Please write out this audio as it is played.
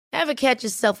Ever catch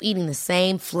yourself eating the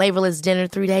same flavorless dinner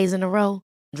 3 days in a row?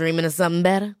 Dreaming of something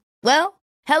better? Well,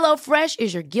 HelloFresh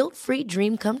is your guilt-free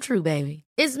dream come true, baby.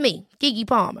 It's me, Keke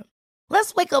Palmer.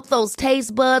 Let's wake up those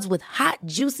taste buds with hot,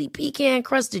 juicy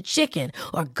pecan-crusted chicken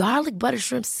or garlic butter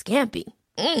shrimp scampi.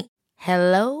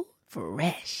 Hello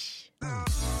Fresh.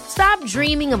 Stop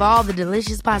dreaming of all the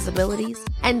delicious possibilities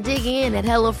and dig in at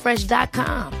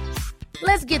HelloFresh.com.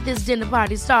 Let's get this dinner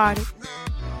party started.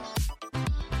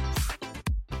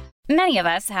 Many of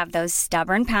us have those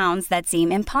stubborn pounds that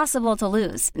seem impossible to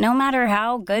lose, no matter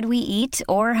how good we eat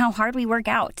or how hard we work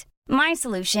out. My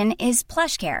solution is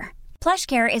PlushCare.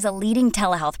 PlushCare is a leading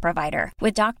telehealth provider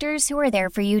with doctors who are there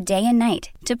for you day and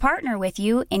night to partner with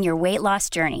you in your weight loss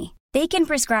journey. They can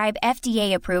prescribe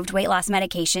FDA-approved weight loss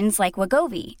medications like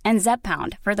Wegovy and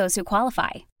Zepbound for those who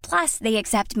qualify. Plus, they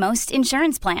accept most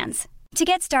insurance plans. To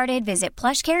get started, visit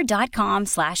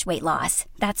plushcare.com/weightloss.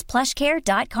 That's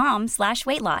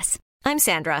plushcare.com/weightloss. I'm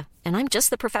Sandra, and I'm just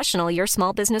the professional your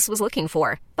small business was looking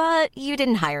for. But you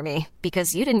didn't hire me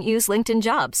because you didn't use LinkedIn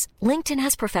Jobs. LinkedIn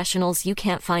has professionals you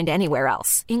can't find anywhere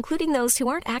else, including those who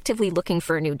aren't actively looking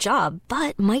for a new job,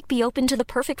 but might be open to the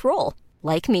perfect role,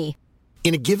 like me.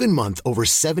 In a given month, over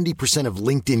 70% of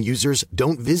LinkedIn users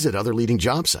don't visit other leading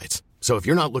job sites. So if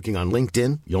you're not looking on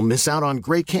LinkedIn, you'll miss out on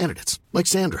great candidates like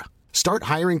Sandra. Start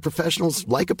hiring professionals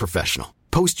like a professional.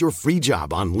 Post your free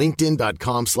job on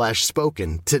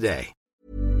linkedin.com/spoken today.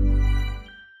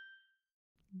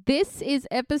 This is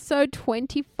episode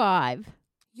 25.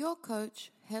 Your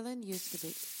coach, Helen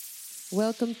Yuskovic.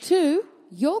 Welcome to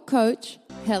Your Coach,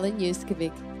 Helen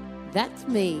Yuskovic. That's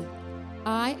me.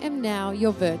 I am now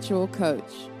your virtual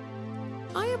coach.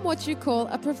 I am what you call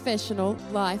a professional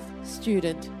life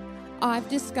student. I've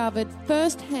discovered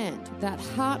firsthand that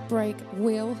heartbreak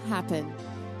will happen.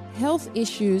 Health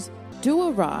issues do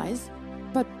arise,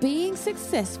 but being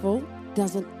successful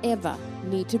doesn't ever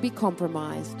need to be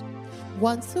compromised.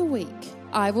 Once a week,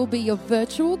 I will be your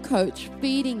virtual coach,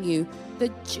 feeding you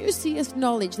the juiciest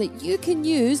knowledge that you can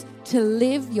use to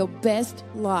live your best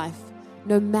life,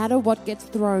 no matter what gets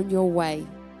thrown your way.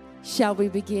 Shall we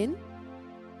begin?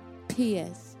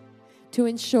 P.S. To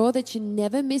ensure that you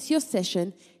never miss your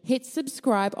session, hit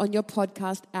subscribe on your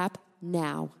podcast app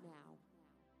now.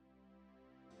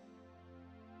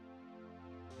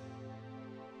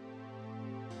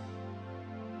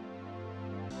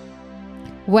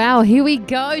 Wow, here we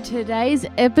go. Today's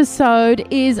episode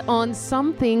is on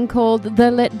something called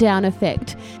the letdown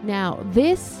effect. Now,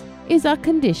 this is a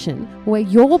condition where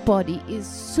your body is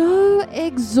so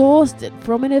exhausted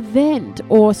from an event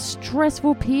or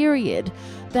stressful period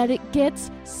that it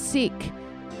gets sick,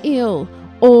 ill,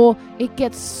 or it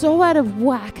gets so out of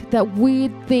whack that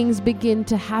weird things begin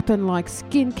to happen, like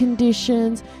skin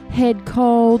conditions, head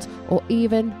colds, or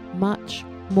even much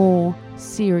more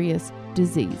serious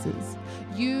diseases.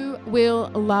 You will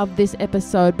love this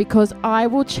episode because I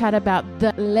will chat about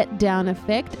the letdown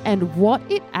effect and what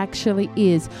it actually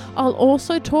is. I'll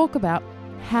also talk about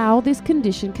how this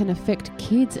condition can affect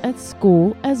kids at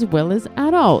school as well as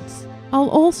adults. I'll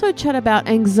also chat about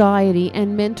anxiety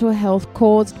and mental health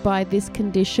caused by this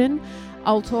condition.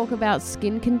 I'll talk about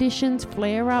skin conditions,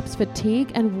 flare-ups,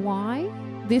 fatigue, and why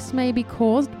this may be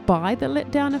caused by the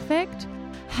letdown effect.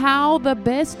 How the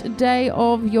best day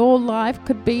of your life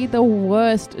could be the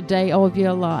worst day of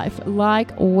your life,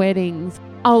 like weddings.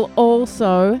 I'll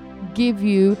also give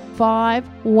you 5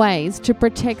 ways to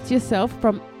protect yourself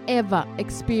from ever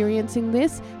experiencing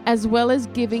this, as well as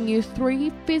giving you 3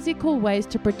 physical ways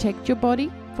to protect your body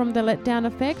from the letdown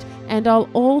effect. And I'll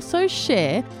also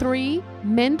share 3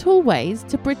 mental ways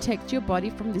to protect your body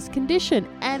from this condition.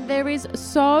 And there is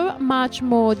so much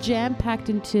more jam-packed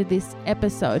into this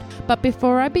episode. But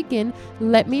before I begin,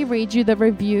 let me read you the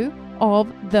review of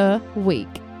the week.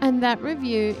 And that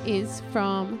review is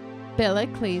from Bella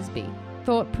Cleesby.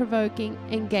 Thought-provoking,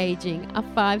 engaging, a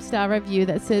 5-star review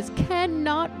that says,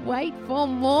 "Cannot wait for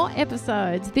more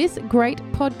episodes. This great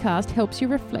podcast helps you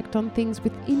reflect on things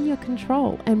within your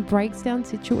control and breaks down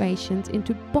situations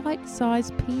into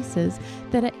bite-sized pieces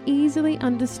that are easily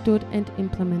understood and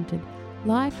implemented.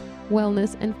 Life,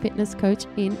 wellness, and fitness coach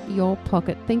in your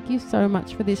pocket." Thank you so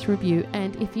much for this review.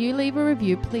 And if you leave a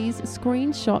review, please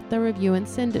screenshot the review and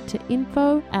send it to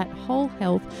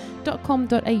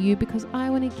info@wholehealth.com.au because I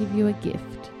want to give you a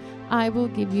gift. I will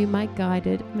give you my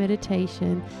guided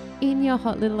meditation in your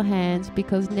hot little hands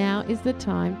because now is the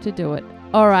time to do it.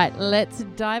 All right, let's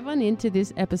dive on into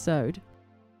this episode.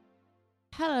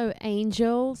 Hello,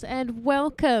 angels, and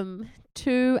welcome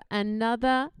to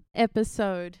another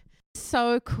episode.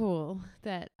 So cool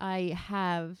that I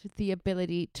have the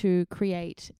ability to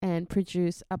create and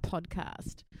produce a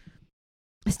podcast.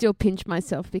 I still pinch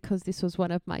myself because this was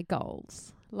one of my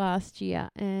goals last year,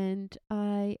 and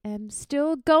I am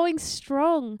still going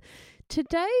strong.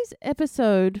 Today's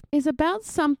episode is about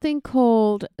something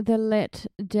called the let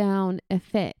down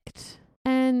effect.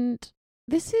 And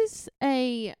this is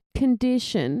a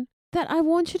condition that I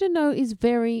want you to know is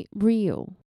very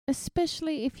real,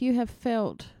 especially if you have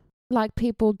felt like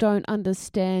people don't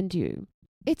understand you.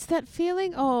 It's that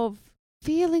feeling of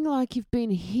feeling like you've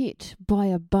been hit by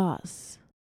a bus.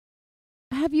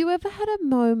 Have you ever had a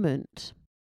moment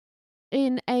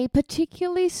in a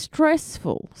particularly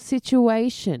stressful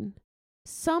situation,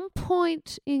 some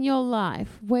point in your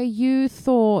life where you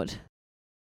thought,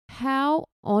 how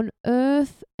on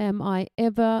earth am I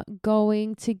ever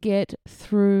going to get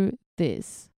through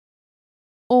this?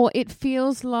 Or it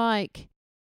feels like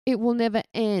it will never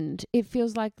end. It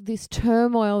feels like this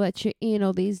turmoil that you're in,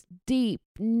 or these deep,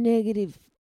 negative,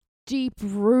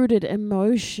 deep-rooted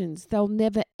emotions, they'll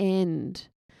never end,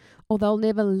 or they'll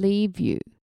never leave you.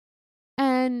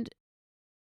 And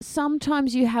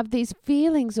sometimes you have these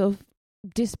feelings of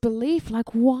disbelief,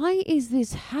 like, why is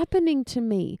this happening to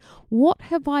me? What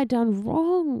have I done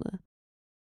wrong?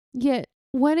 Yet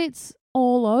when it's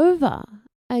all over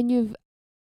and you've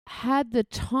had the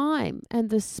time and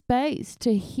the space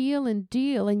to heal and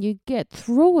deal and you get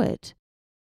through it,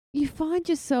 you find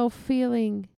yourself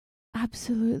feeling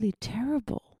absolutely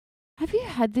terrible. Have you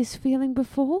had this feeling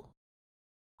before?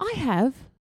 I have,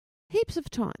 heaps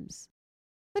of times.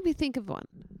 Let me think of one.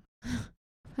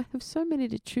 I have so many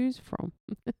to choose from.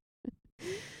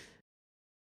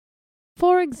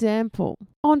 For example,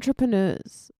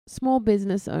 entrepreneurs, small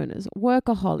business owners,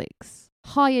 workaholics,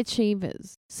 high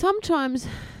achievers. Sometimes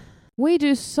we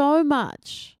do so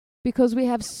much because we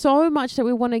have so much that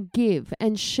we want to give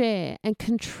and share and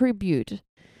contribute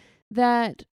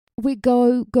that we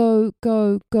go.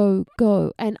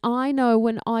 And I know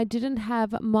when I didn't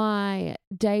have my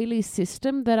daily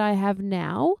system that I have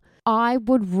now, I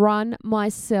would run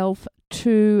myself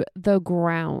to the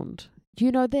ground.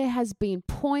 You know, there has been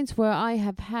points where I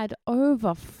have had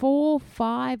over 4,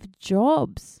 5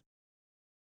 jobs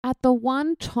at the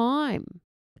one time,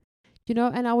 you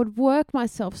know, and I would work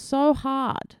myself so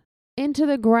hard into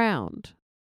the ground.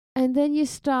 And then you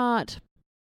start,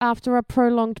 after a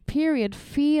prolonged period,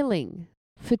 feeling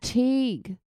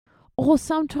fatigue. Or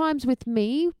sometimes with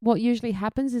me, what usually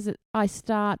happens is that I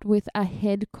start with a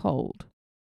head cold.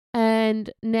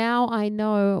 And now I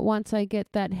know once I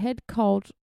get that head cold,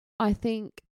 I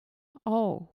think,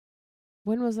 oh,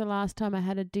 when was the last time I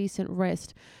had a decent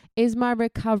rest? Is my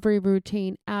recovery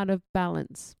routine out of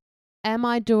balance? Am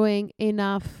I doing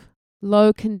enough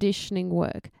low conditioning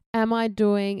work? Am I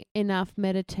doing enough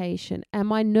meditation?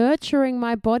 Am I nurturing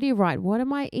my body right? What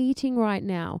am I eating right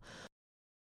now?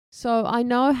 So I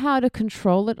know how to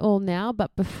control it all now,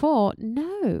 but before,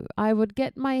 no, I would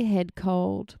get my head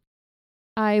cold.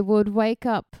 I would wake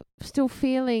up still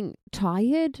feeling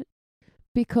tired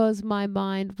because my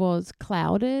mind was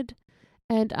clouded.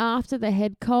 And after the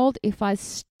head cold, if I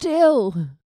still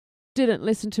didn't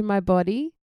listen to my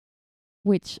body,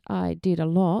 which I did a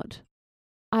lot,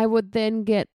 I would then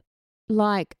get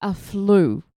like a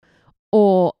flu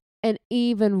or an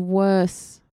even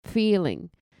worse feeling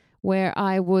where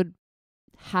I would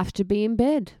have to be in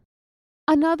bed.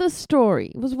 Another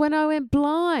story was when I went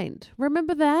blind.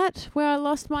 Remember that? Where I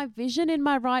lost my vision in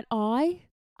my right eye?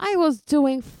 I was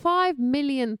doing 5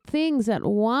 million things at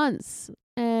once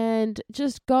and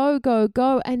just go,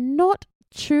 and not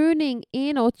tuning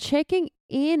in or checking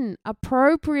in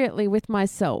appropriately with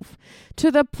myself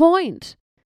to the point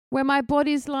where my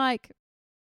body's like,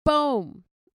 boom,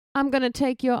 I'm going to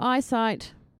take your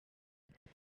eyesight.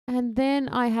 And then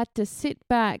I had to sit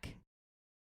back,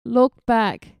 look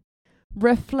back,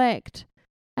 reflect,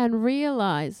 and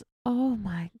realize, oh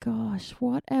my gosh,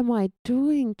 what am I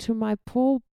doing to my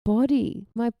poor body,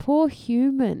 my poor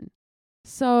human?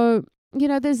 So, you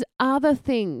know, there's other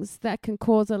things that can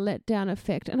cause a letdown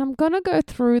effect, and I'm going to go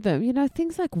through them. You know,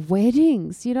 things like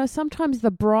weddings. You know, sometimes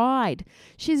the bride,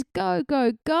 she's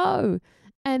go.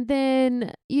 And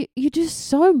then you do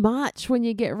so much when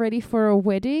you get ready for a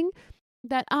wedding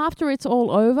that after it's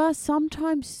all over,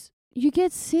 sometimes you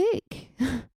get sick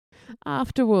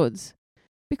afterwards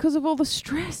because of all the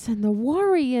stress and the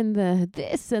worry and the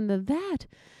this and the that.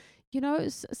 You know,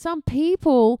 some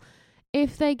people,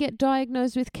 if they get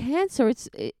diagnosed with cancer,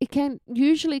 it can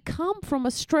usually come from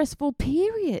a stressful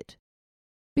period.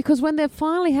 Because when they've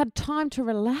finally had time to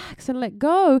relax and let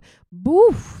go,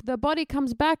 boof, the body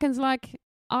comes back and's like,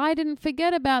 I didn't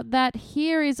forget about that.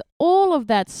 Here is all of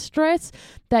that stress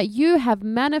that you have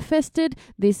manifested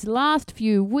this last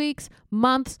few weeks,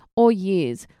 months, or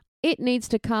years. It needs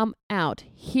to come out.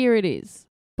 Here it is.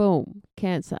 Boom,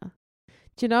 cancer.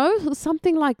 Do you know,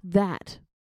 something like that.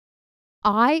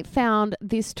 I found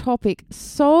this topic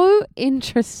so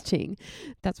interesting.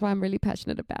 That's why I'm really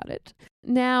passionate about it.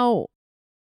 Now,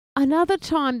 another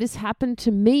time this happened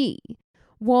to me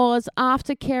was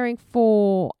after caring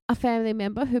for a family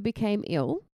member who became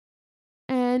ill.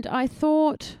 And I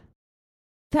thought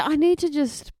that I need to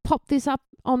just pop this up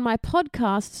on my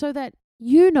podcast so that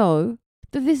you know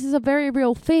that this is a very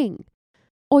real thing.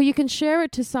 Or you can share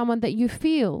it to someone that you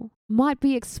feel might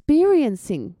be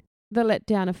experiencing the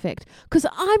letdown effect. Because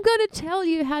I'm going to tell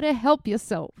you how to help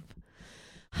yourself.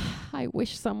 I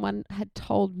wish someone had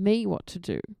told me what to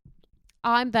do.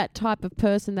 I'm that type of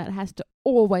person that has to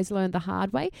always learn the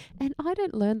hard way. And I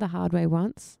don't learn the hard way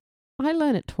once. I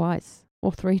learn it twice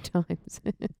or 3 times.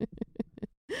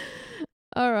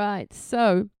 All right.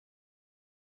 So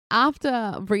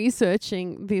after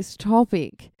researching this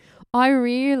topic, I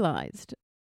realized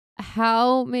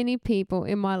how many people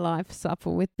in my life suffer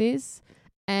with this,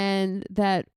 and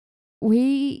that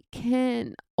we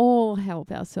can all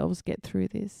help ourselves get through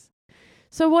this.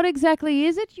 So what exactly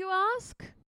is it, you ask?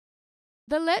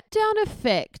 The letdown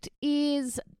effect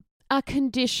is a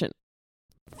condition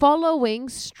following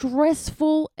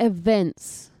stressful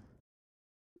events.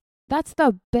 That's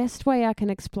the best way I can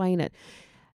explain it.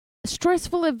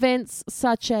 Stressful events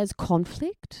such as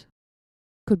conflict,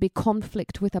 could be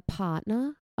conflict with a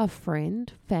partner, a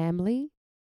friend, family.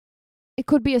 It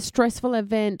could be a stressful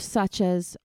event such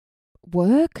as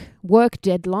work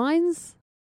deadlines,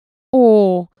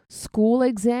 or school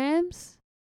exams.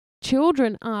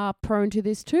 Children are prone to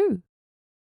this too.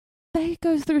 They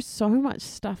go through so much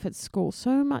stuff at school,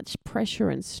 so much pressure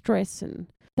and stress, and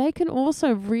they can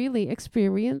also really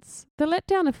experience the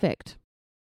letdown effect.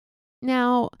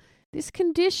 Now, this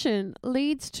condition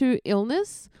leads to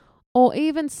illness or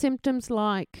even symptoms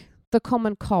like the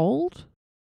common cold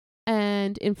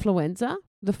and influenza,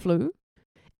 the flu.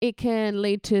 It can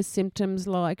lead to symptoms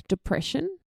like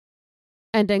depression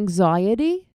and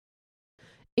anxiety.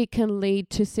 It can lead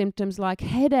to symptoms like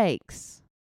headaches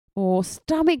or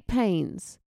stomach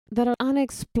pains that are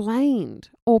unexplained,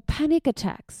 or panic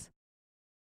attacks.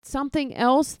 Something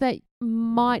else that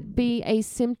might be a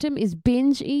symptom is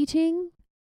binge eating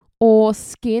or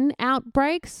skin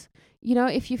outbreaks. You know,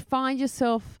 if you find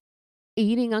yourself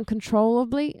eating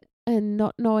uncontrollably and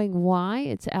not knowing why,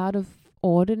 it's out of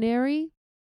ordinary,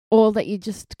 or that you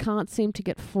just can't seem to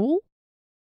get full,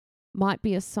 might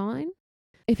be a sign.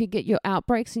 If you get your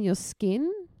outbreaks in your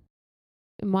skin,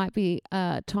 it might be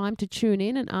time to tune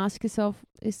in and ask yourself,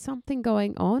 is something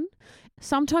going on?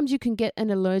 Sometimes you can get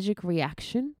an allergic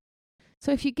reaction.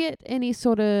 So if you get any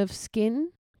sort of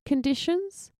skin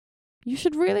conditions, you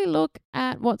should really look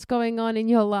at what's going on in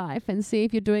your life and see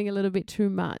if you're doing a little bit too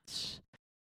much.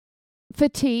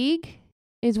 Fatigue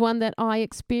is one that I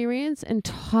experience, and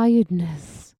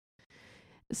tiredness.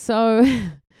 So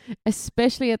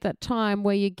especially at that time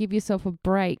where you give yourself a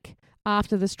break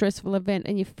after the stressful event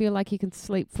and you feel like you can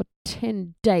sleep for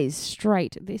 10 days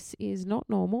straight, this is not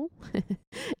normal.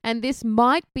 And this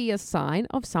might be a sign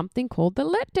of something called the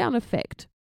letdown effect.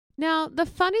 Now, the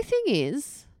funny thing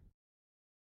is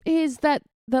that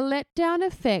the letdown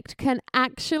effect can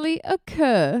actually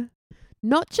occur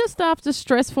not just after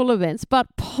stressful events, but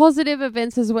positive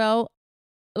events as well,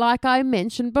 like I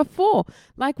mentioned before,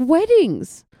 like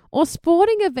weddings or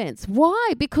sporting events.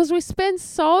 Why? Because we spend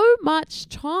so much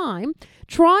time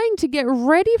trying to get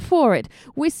ready for it.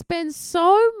 We spend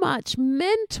so much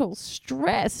mental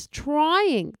stress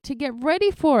trying to get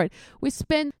ready for it. We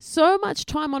spend so much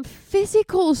time on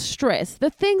physical stress, the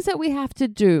things that we have to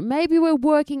do. Maybe we're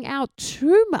working out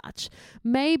too much.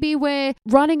 Maybe we're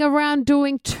running around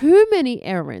doing too many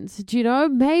errands. Do you know?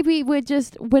 Maybe we're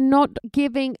not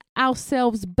giving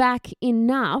ourselves back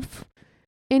enough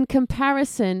in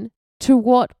comparison to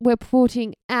what we're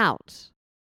putting out.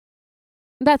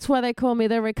 That's why they call me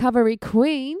the recovery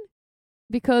queen,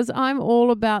 because I'm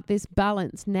all about this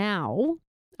balance now,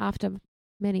 after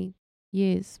many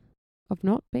years of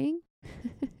not being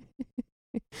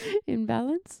in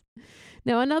balance.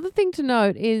 Now, another thing to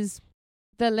note is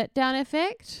the letdown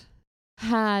effect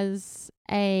has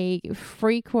a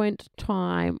frequent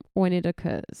time when it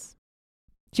occurs.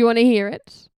 Do you want to hear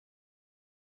it?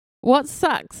 What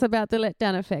sucks about the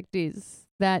letdown effect is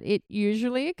that it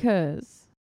usually occurs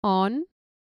on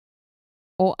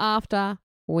or after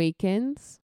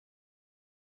weekends,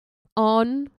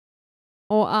 on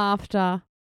or after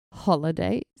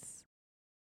holidays,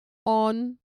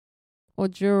 on or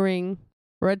during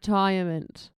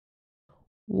retirement.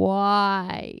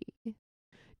 Why?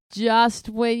 Just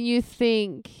when you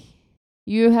think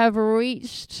you have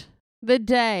reached the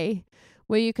day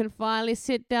where you can finally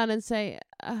sit down and say,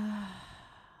 I'm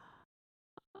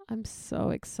so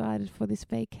excited for this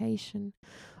vacation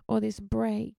or this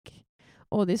break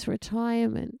or this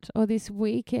retirement or this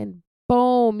weekend.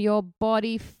 Boom, your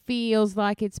body feels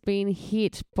like it's been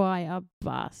hit by a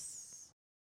bus.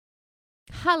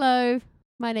 Hello,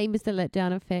 my name is the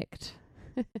Letdown Effect.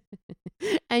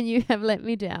 And you have let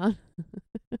me down.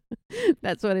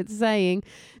 That's what it's saying.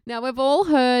 Now, we've all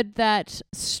heard that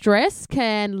stress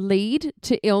can lead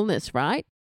to illness, right?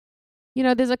 You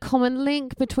know, there's a common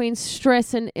link between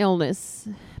stress and illness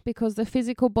because the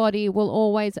physical body will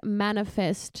always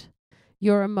manifest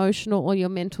your emotional or your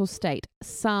mental state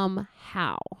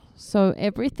somehow. So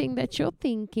everything that you're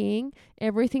thinking,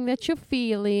 everything that you're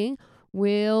feeling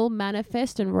will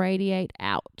manifest and radiate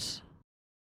out.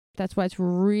 That's why it's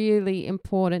really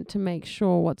important to make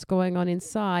sure what's going on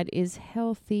inside is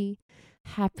healthy,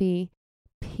 happy,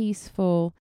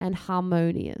 peaceful, and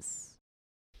harmonious.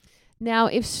 Now,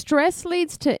 if stress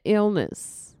leads to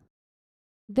illness,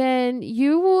 then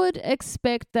you would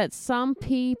expect that some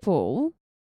people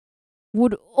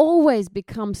would always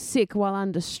become sick while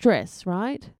under stress,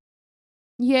 right?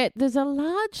 Yet there's a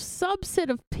large subset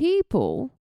of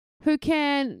people who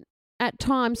can at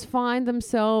times find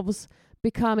themselves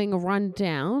becoming run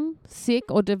down, sick,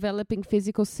 or developing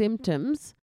physical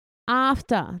symptoms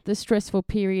after the stressful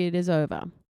period is over,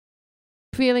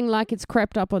 feeling like it's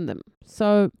crept up on them.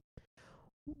 So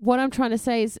what I'm trying to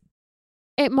say is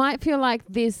it might feel like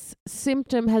this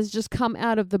symptom has just come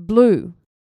out of the blue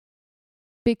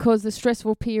because the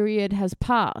stressful period has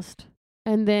passed.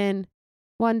 And then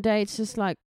one day it's just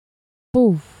like,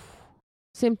 poof,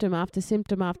 symptom after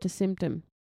symptom after symptom.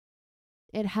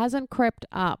 It hasn't crept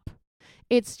up.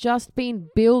 It's just been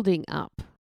building up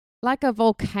like a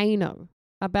volcano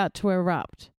about to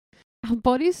erupt. Our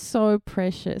body's so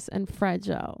precious and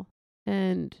fragile,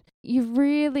 and you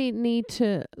really need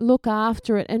to look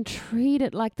after it and treat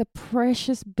it like the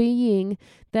precious being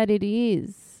that it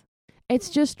is. It's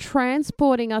just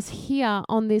transporting us here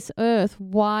on this earth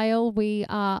while we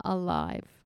are alive.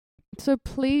 So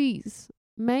please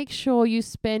make sure you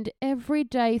spend every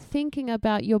day thinking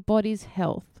about your body's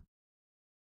health.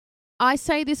 I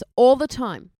say this all the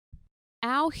time.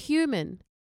 Our human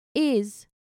is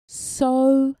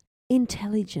so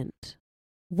intelligent.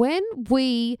 When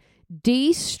we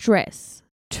de-stress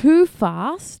too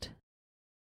fast,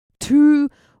 too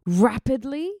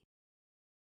rapidly,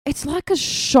 it's like a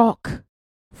shock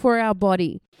for our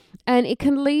body. And it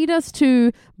can lead us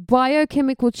to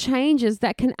biochemical changes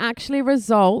that can actually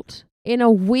result in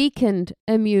a weakened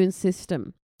immune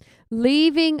system,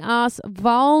 leaving us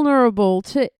vulnerable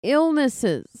to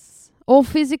illnesses or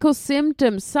physical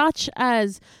symptoms such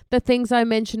as the things I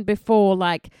mentioned before,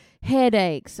 like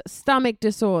headaches, stomach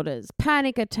disorders,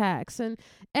 panic attacks, and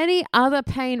any other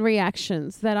pain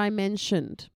reactions that I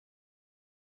mentioned.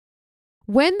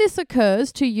 When this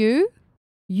occurs to you,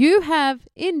 you have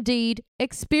indeed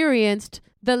experienced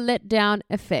the letdown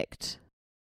effect.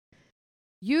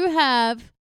 You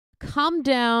have come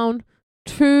down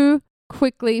too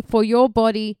quickly for your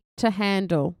body to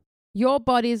handle. Your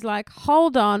body's like,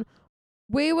 hold on,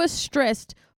 we were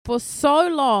stressed for so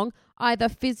long, either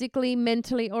physically,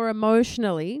 mentally, or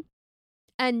emotionally,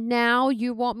 and now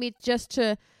you want me just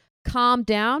to calm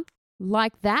down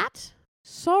like that?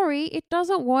 Sorry, it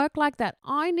doesn't work like that.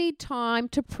 I need time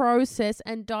to process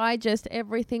and digest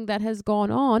everything that has gone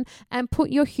on and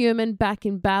put your human back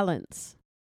in balance.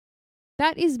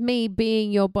 That is me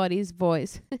being your body's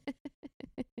voice.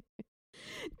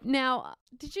 Now,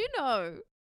 did you know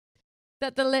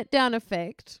that the letdown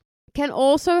effect can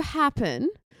also happen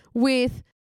with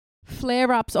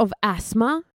flare-ups of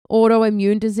asthma,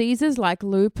 autoimmune diseases like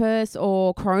lupus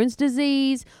or Crohn's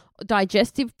disease,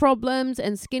 digestive problems,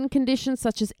 and skin conditions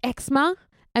such as eczema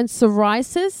and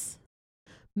psoriasis?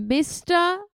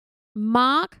 Mr.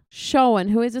 Mark Schoen,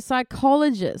 who is a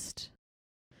psychologist,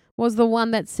 was the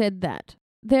one that said that.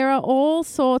 There are all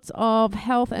sorts of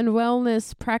health and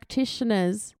wellness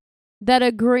practitioners that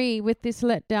agree with this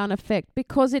letdown effect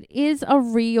because it is a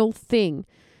real thing.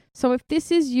 So if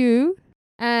this is you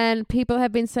and people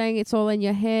have been saying it's all in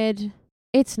your head,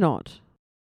 it's not.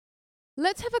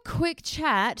 Let's have a quick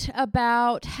chat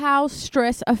about how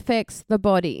stress affects the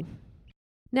body.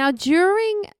 Now,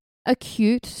 during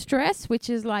acute stress, which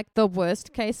is like the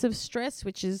worst case of stress,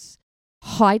 which is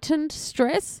heightened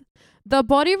stress, the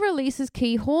body releases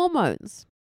key hormones,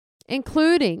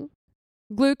 including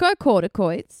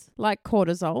glucocorticoids like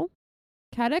cortisol,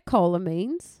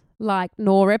 catecholamines like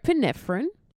norepinephrine,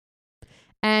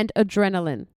 and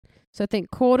adrenaline. So think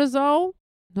cortisol,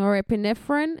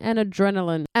 norepinephrine, and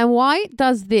adrenaline. And why it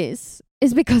does this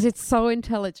is because it's so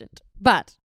intelligent.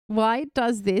 But why it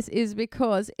does this is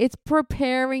because it's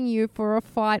preparing you for a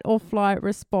fight or flight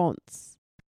response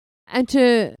and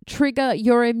to trigger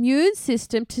your immune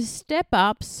system to step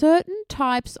up certain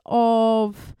types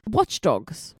of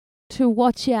watchdogs to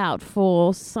watch out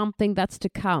for something that's to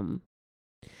come.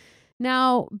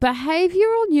 Now,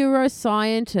 behavioral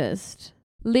neuroscientist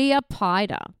Leah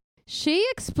Pider, she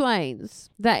explains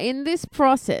that in this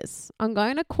process, I'm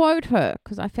going to quote her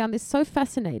because I found this so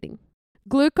fascinating,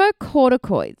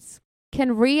 glucocorticoids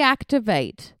can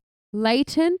reactivate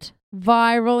latent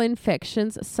viral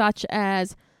infections such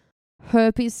as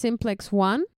herpes simplex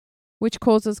 1, which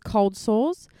causes cold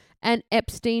sores, and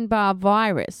Epstein-Barr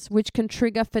virus, which can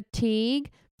trigger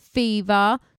fatigue,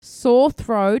 fever, sore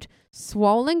throat,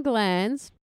 swollen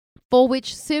glands, for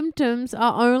which symptoms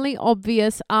are only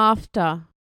obvious after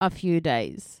a few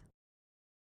days.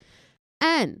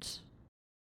 And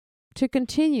to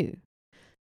continue,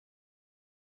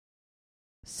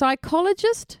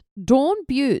 psychologist Dawn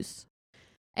Buse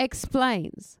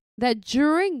explains that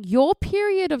during your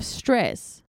period of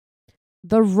stress,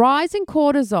 the rise in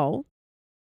cortisol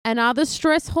and other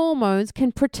stress hormones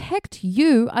can protect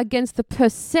you against the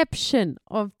perception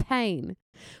of pain,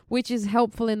 which is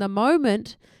helpful in the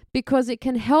moment because it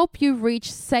can help you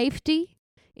reach safety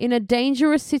in a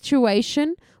dangerous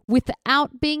situation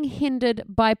without being hindered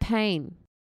by pain.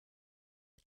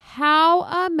 How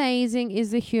amazing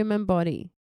is the human body?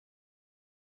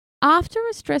 After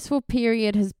a stressful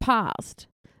period has passed,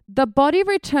 the body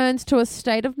returns to a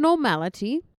state of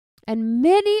normality, and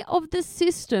many of the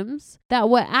systems that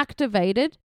were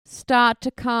activated start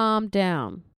to calm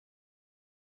down.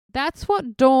 That's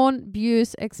what Dawn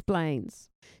Buse explains.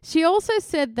 She also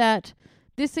said that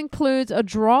this includes a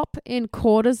drop in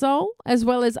cortisol as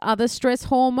well as other stress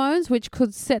hormones, which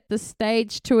could set the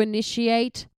stage to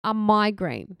initiate a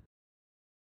migraine.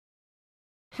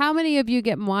 How many of you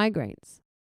get migraines?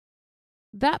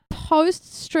 That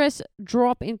post-stress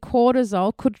drop in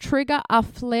cortisol could trigger a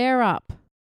flare-up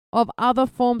of other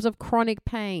forms of chronic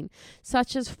pain,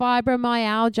 such as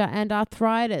fibromyalgia and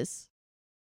arthritis.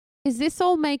 Is this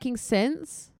all making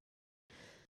sense?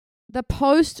 The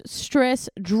post-stress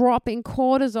drop in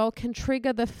cortisol can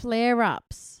trigger the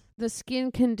flare-ups, the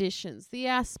skin conditions, the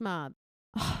asthma.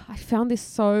 Oh, I found this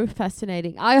so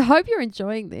fascinating. I hope you're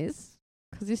enjoying this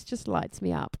because this just lights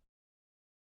me up.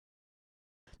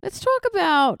 Let's talk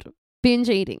about binge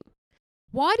eating.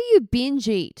 Why do you binge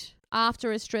eat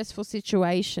after a stressful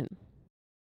situation?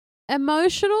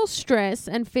 Emotional stress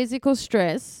and physical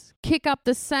stress kick up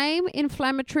the same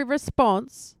inflammatory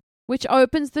response, which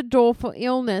opens the door for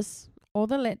illness or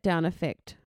the letdown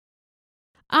effect.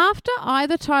 After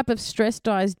either type of stress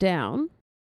dies down,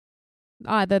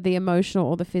 either the emotional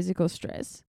or the physical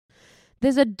stress,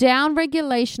 there's a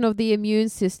downregulation of the immune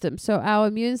system. So our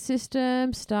immune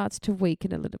system starts to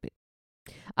weaken a little bit.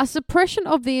 A suppression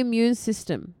of the immune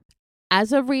system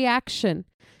as a reaction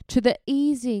to the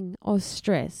easing of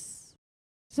stress.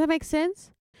 Does that make sense?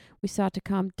 We start to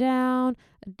calm down.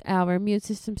 Our immune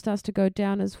system starts to go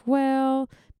down as well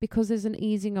because there's an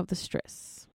easing of the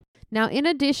stress. Now, in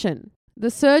addition,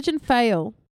 the surge and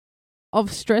fail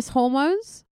of stress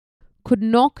hormones could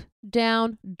knock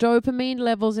down dopamine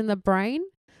levels in the brain.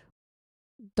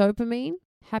 Dopamine,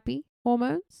 happy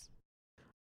hormones.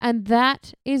 And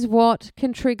that is what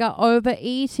can trigger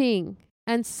overeating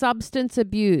and substance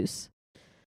abuse,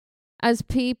 as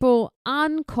people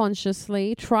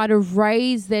unconsciously try to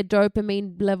raise their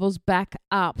dopamine levels back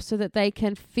up so that they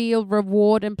can feel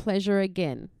reward and pleasure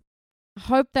again. I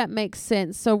hope that makes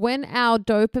sense. So when our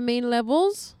dopamine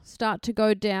levels start to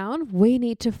go down, we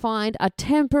need to find a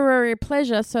temporary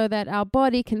pleasure so that our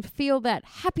body can feel that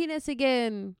happiness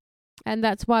again. And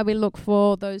that's why we look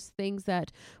for those things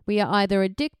that we are either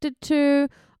addicted to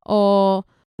or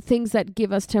things that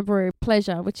give us temporary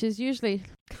pleasure, which is usually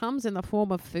comes in the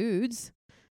form of foods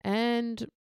and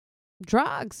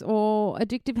drugs or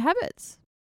addictive habits.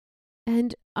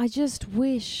 And I just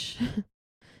wish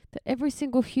that every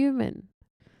single human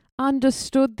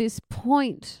understood this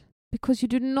point, because you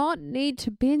do not need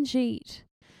to binge eat.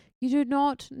 You do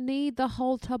not need the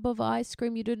whole tub of ice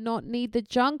cream. You do not need the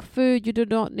junk food. You do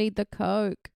not need the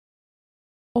Coke.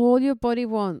 All your body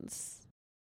wants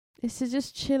is to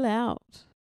just chill out.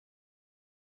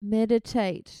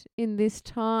 Meditate in this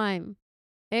time.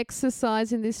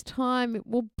 Exercise in this time. It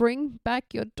will bring back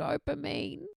your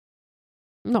dopamine.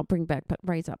 Not bring back, but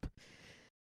raise up.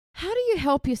 How do you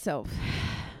help yourself?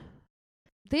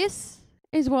 This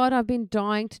is what I've been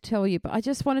dying to tell you, but I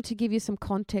just wanted to give you some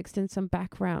context and some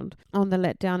background on the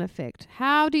letdown effect.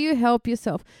 How do you help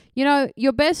yourself? You know,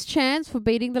 your best chance for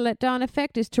beating the letdown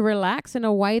effect is to relax in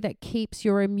a way that keeps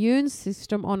your immune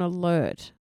system on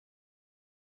alert.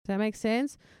 Does that make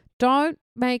sense? Don't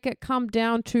make it come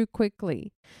down too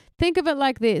quickly. Think of it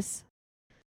like this.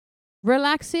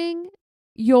 Relaxing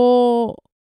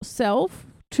yourself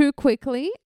too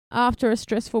quickly after a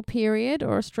stressful period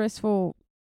or a stressful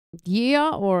year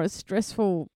or a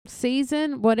stressful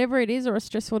season, whatever it is, or a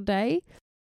stressful day,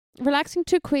 relaxing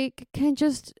too quick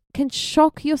can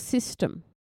shock your system.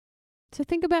 So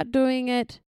think about doing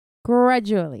it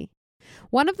gradually.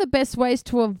 One of the best ways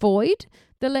to avoid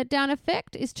the letdown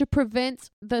effect is to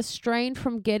prevent the strain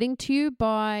from getting to you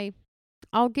by,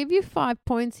 I'll give you 5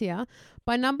 points here.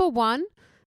 By number 1,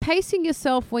 pacing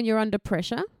yourself when you're under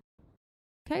pressure.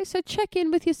 Okay, so check in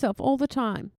with yourself all the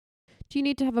time. Do you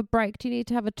need to have a break? Do you need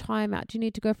to have a timeout? Do you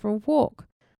need to go for a walk?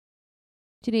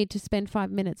 Do you need to spend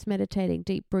 5 minutes meditating,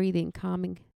 deep breathing,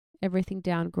 calming everything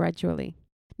down gradually?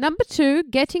 Number 2,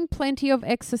 getting plenty of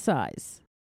exercise.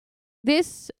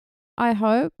 This, I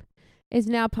hope, is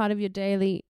now part of your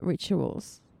daily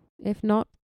rituals. If not,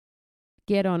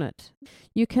 get on it.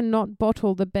 You cannot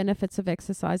bottle the benefits of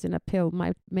exercise in a pill.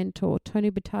 My mentor, Tony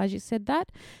Battaji, said that,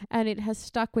 and it has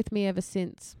stuck with me ever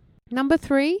since. Number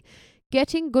 3,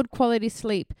 getting good quality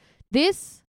sleep.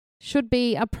 This should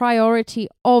be a priority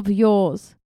of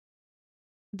yours.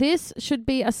 This should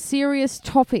be a serious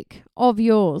topic of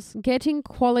yours. Getting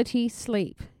quality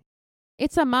sleep.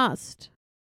 It's a must.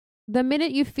 The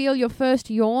minute you feel your first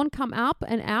yawn come up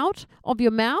and out of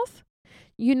your mouth,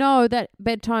 you know that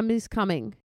bedtime is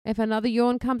coming. If another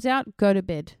yawn comes out, go to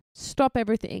bed. Stop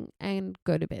everything and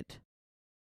go to bed.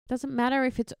 Doesn't matter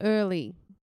if it's early.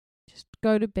 Just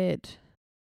go to bed.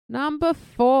 Number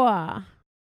 4,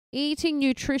 eating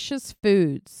nutritious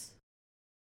foods.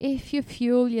 If you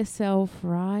fuel yourself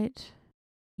right,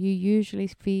 you usually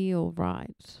feel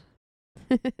right.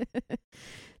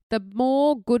 The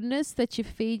more goodness that you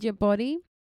feed your body,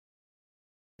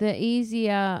 the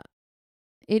easier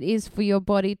it is for your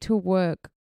body to work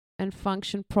and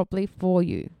function properly for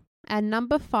you. And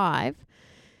number 5,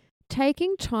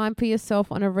 taking time for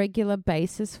yourself on a regular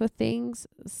basis for things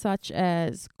such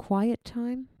as quiet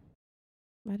time.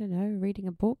 I don't know, reading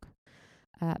a book,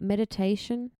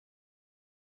 meditation.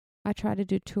 I try to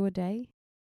do 2 a day.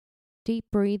 Deep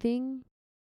breathing,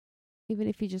 even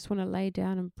if you just want to lay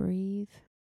down and breathe.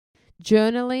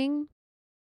 Journaling,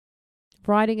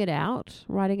 writing it out,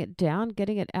 writing it down,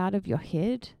 getting it out of your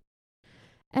head.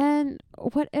 And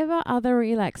whatever other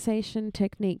relaxation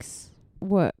techniques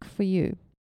work for you.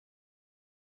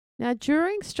 Now,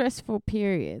 during stressful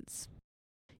periods,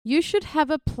 you should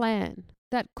have a plan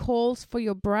that calls for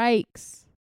your breaks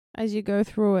as you go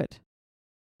through it.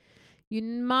 You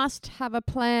must have a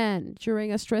plan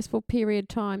during a stressful period,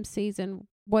 time, season,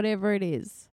 whatever it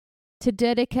is, to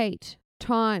dedicate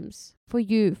times for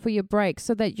you, for your breaks,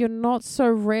 so that you're not so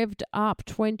revved up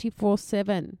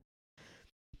 24/7.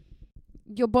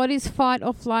 Your body's fight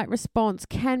or flight response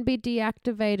can be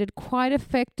deactivated quite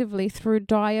effectively through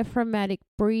diaphragmatic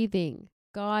breathing,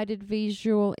 guided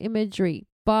visual imagery,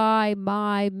 by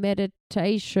my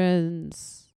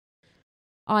meditations.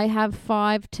 I have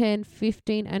 5, 10,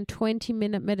 15, and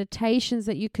 20-minute meditations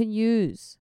that you can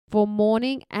use for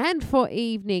morning and for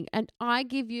evening. And I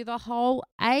give you the whole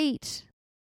 8.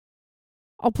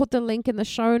 I'll put the link in the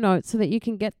show notes so that you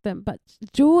can get them, but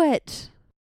do it.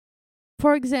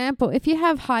 For example, if you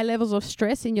have high levels of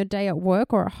stress in your day at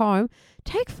work or at home,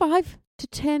 take 5 to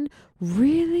 10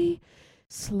 really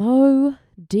slow,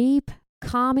 deep,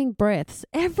 calming breaths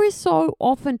every so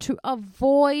often to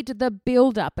avoid the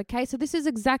buildup. Okay, so this is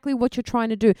exactly what you're trying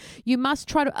to do. You must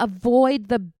try to avoid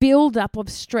the buildup of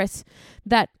stress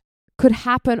that could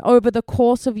happen over the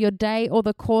course of your day or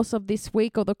the course of this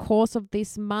week or the course of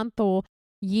this month or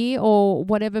year or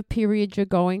whatever period you're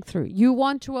going through. You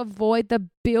want to avoid the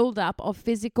buildup of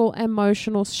physical,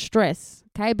 emotional stress,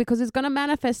 okay, because it's going to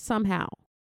manifest somehow.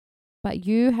 But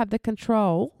you have the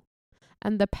control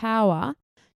and the power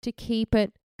to keep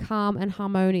it calm and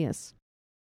harmonious.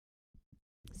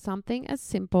 Something as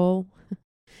simple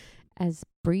as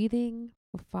breathing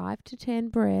for 5 to 10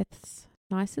 breaths,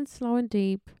 nice and slow and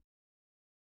deep,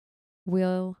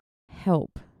 will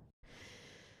help.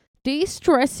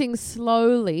 De-stressing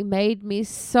slowly made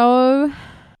so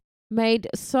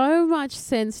much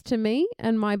sense to me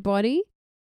and my body.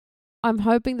 I'm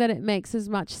hoping that it makes as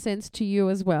much sense to you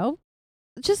as well.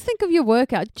 Just think of your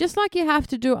workout. Just like you have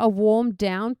to do a warm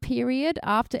down period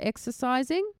after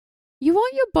exercising, you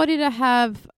want your body to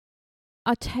have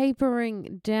a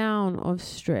tapering down of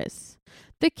stress.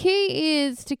 The key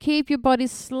is to keep your body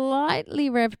slightly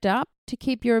revved up to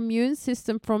keep your immune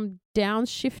system from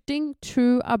downshifting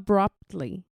too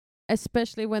abruptly,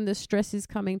 especially when the stress is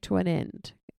coming to an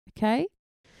end. Okay?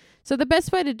 So the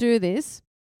best way to do this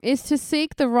is to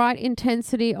seek the right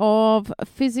intensity of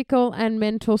physical and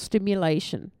mental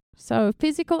stimulation. So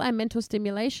physical and mental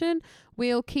stimulation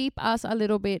will keep us a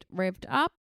little bit revved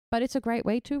up, but it's a great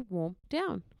way to warm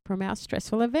down from our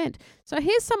stressful event. So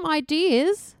here's some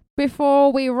ideas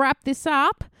before we wrap this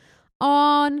up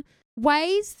on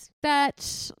ways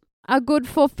that are good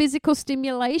for physical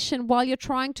stimulation while you're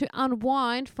trying to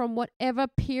unwind from whatever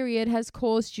period has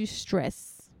caused you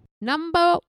stress.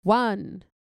 Number 1.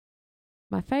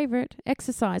 My favorite,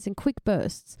 exercise in quick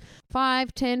bursts,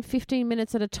 5, 10, 15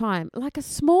 minutes at a time, like a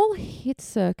small HIIT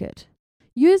circuit.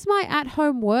 Use my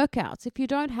at-home workouts. If you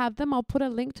don't have them, I'll put a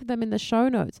link to them in the show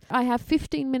notes. I have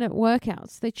 15-minute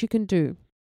workouts that you can do.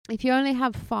 If you only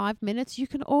have 5 minutes, you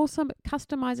can also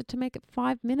customize it to make it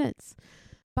 5 minutes.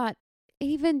 But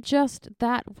even just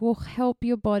that will help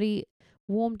your body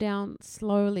warm down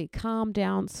slowly, calm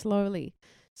down slowly.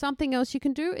 Something else you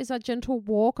can do is a gentle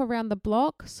walk around the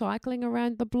block, cycling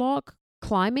around the block,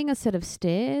 climbing a set of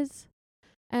stairs.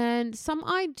 And some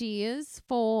ideas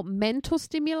for mental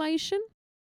stimulation,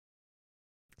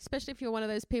 especially if you're one of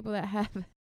those people that have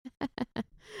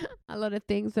a lot of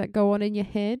things that go on in your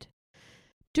head.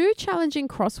 Do challenging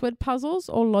crossword puzzles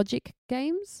or logic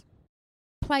games.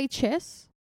 Play chess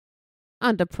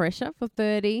under pressure for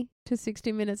 30 to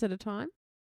 60 minutes at a time.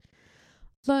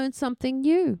 Learn something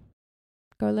new.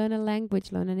 Go learn a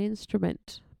language, learn an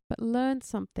instrument, but learn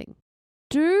something.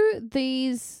 Do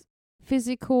these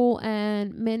physical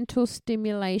and mental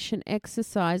stimulation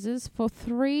exercises for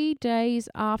 3 days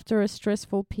after a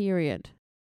stressful period.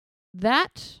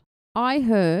 That, I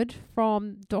heard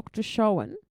from Dr.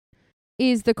 Schoen,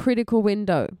 is the critical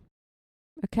window.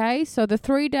 Okay, so the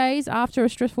 3 days after a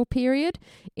stressful period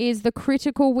is the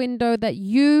critical window that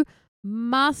you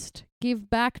must give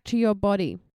back to your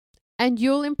body. And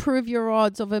you'll improve your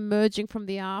odds of emerging from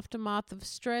the aftermath of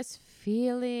stress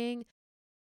feeling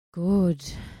good,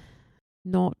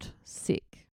 not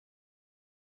sick.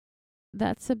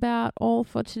 That's about all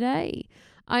for today.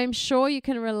 I'm sure you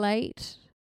can relate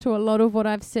to a lot of what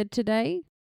I've said today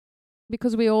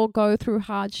because we all go through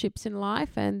hardships in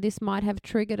life, and this might have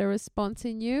triggered a response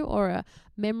in you or a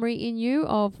memory in you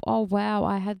of, oh wow,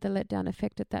 I had the letdown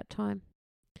effect at that time.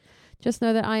 Just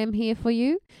know that I am here for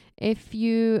you. If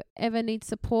you ever need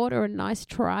support or a nice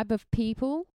tribe of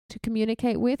people to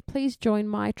communicate with, please join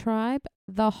my tribe,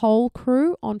 The Whole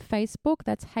Crew, on Facebook.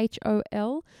 That's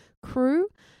HOL Crew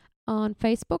on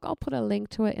Facebook. I'll put a link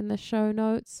to it in the show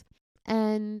notes.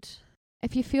 And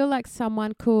if you feel like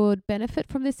someone could benefit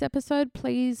from this episode,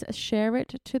 please share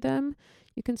it to them.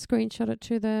 You can screenshot it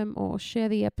to them or share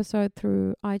the episode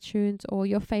through iTunes or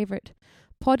your favorite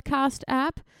podcast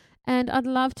app. And I'd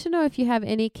love to know if you have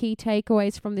any key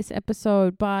takeaways from this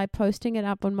episode by posting it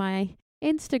up on my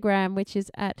Instagram, which is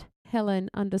at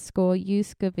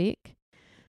Helen_Yuskovic.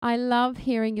 I love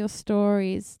hearing your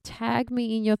stories. Tag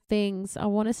me in your things. I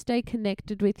want to stay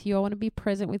connected with you. I want to be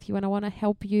present with you, and I want to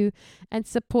help you and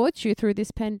support you through this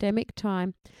pandemic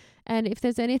time. And if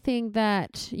there's anything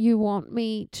that you want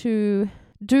me to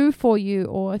do for you,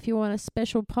 or if you want a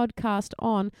special podcast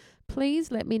on,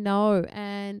 please let me know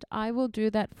and I will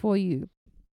do that for you.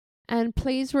 And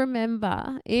please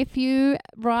remember, if you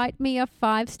write me a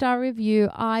 5-star review,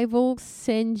 I will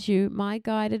send you my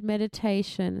guided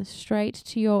meditation straight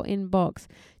to your inbox.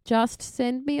 Just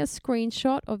send me a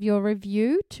screenshot of your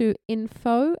review to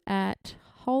info@wholehealth,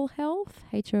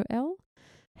 HOL,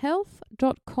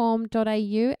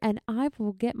 health.com.au, and I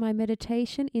will get my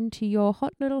meditation into your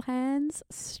hot little hands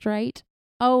straight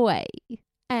away.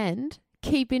 And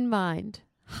keep in mind,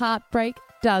 heartbreak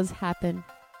does happen.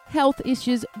 Health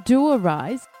issues do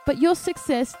arise, but your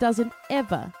success doesn't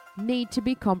ever need to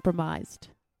be compromised.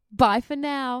 Bye for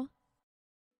now.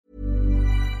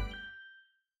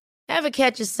 Ever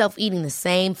catch yourself eating the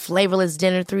same flavorless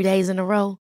dinner 3 days in a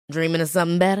row? Dreaming of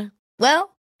something better?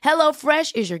 Well,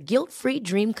 HelloFresh is your guilt-free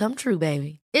dream come true,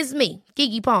 baby. It's me,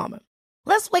 Keke Palmer.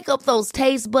 Let's wake up those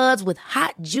taste buds with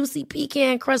hot, juicy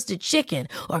pecan-crusted chicken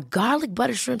or garlic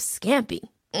butter shrimp scampi.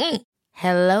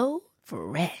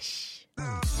 HelloFresh.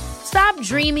 Stop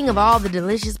dreaming of all the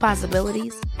delicious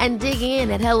possibilities and dig in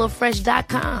at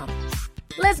HelloFresh.com.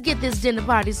 Let's get this dinner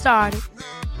party started.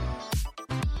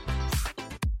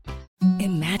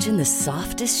 Imagine the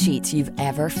softest sheets you've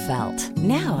ever felt.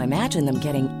 Now imagine them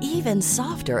getting even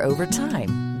softer over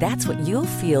time. That's what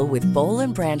you'll feel with Boll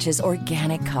 & Branch's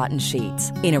organic cotton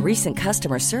sheets. In a recent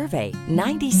customer survey,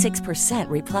 96%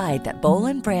 replied that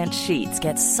Boll & Branch sheets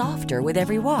get softer with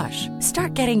every wash.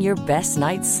 Start getting your best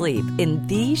night's sleep in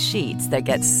these sheets that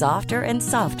get softer and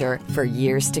softer for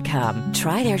years to come.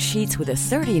 Try their sheets with a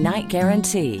 30-night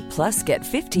guarantee. Plus, get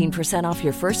 15% off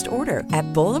your first order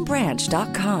at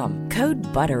bollandbranch.com. Code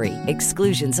BUTTERY.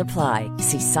 Exclusions apply.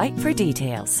 See site for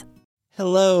details.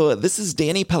 Hello, this is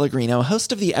Danny Pellegrino,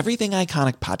 host of the Everything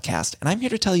Iconic podcast, and I'm here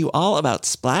to tell you all about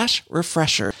Splash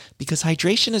Refresher, because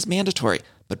hydration is mandatory,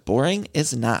 but boring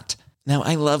is not. Now,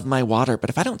 I love my water, but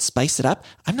if I don't spice it up,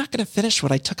 I'm not going to finish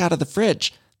what I took out of the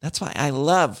fridge. That's why I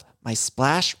love my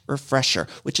Splash Refresher,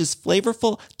 which is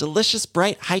flavorful, delicious,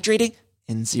 bright, hydrating,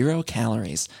 and 0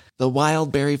 calories. The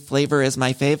wild berry flavor is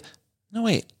my fave. No,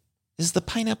 wait. Is the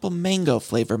pineapple mango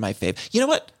flavor my fave? You know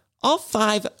what? All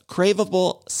 5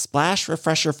 craveable Splash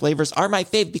Refresher flavors are my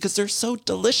fave because they're so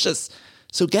delicious.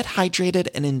 So get hydrated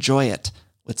and enjoy it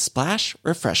with Splash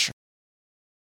Refresher.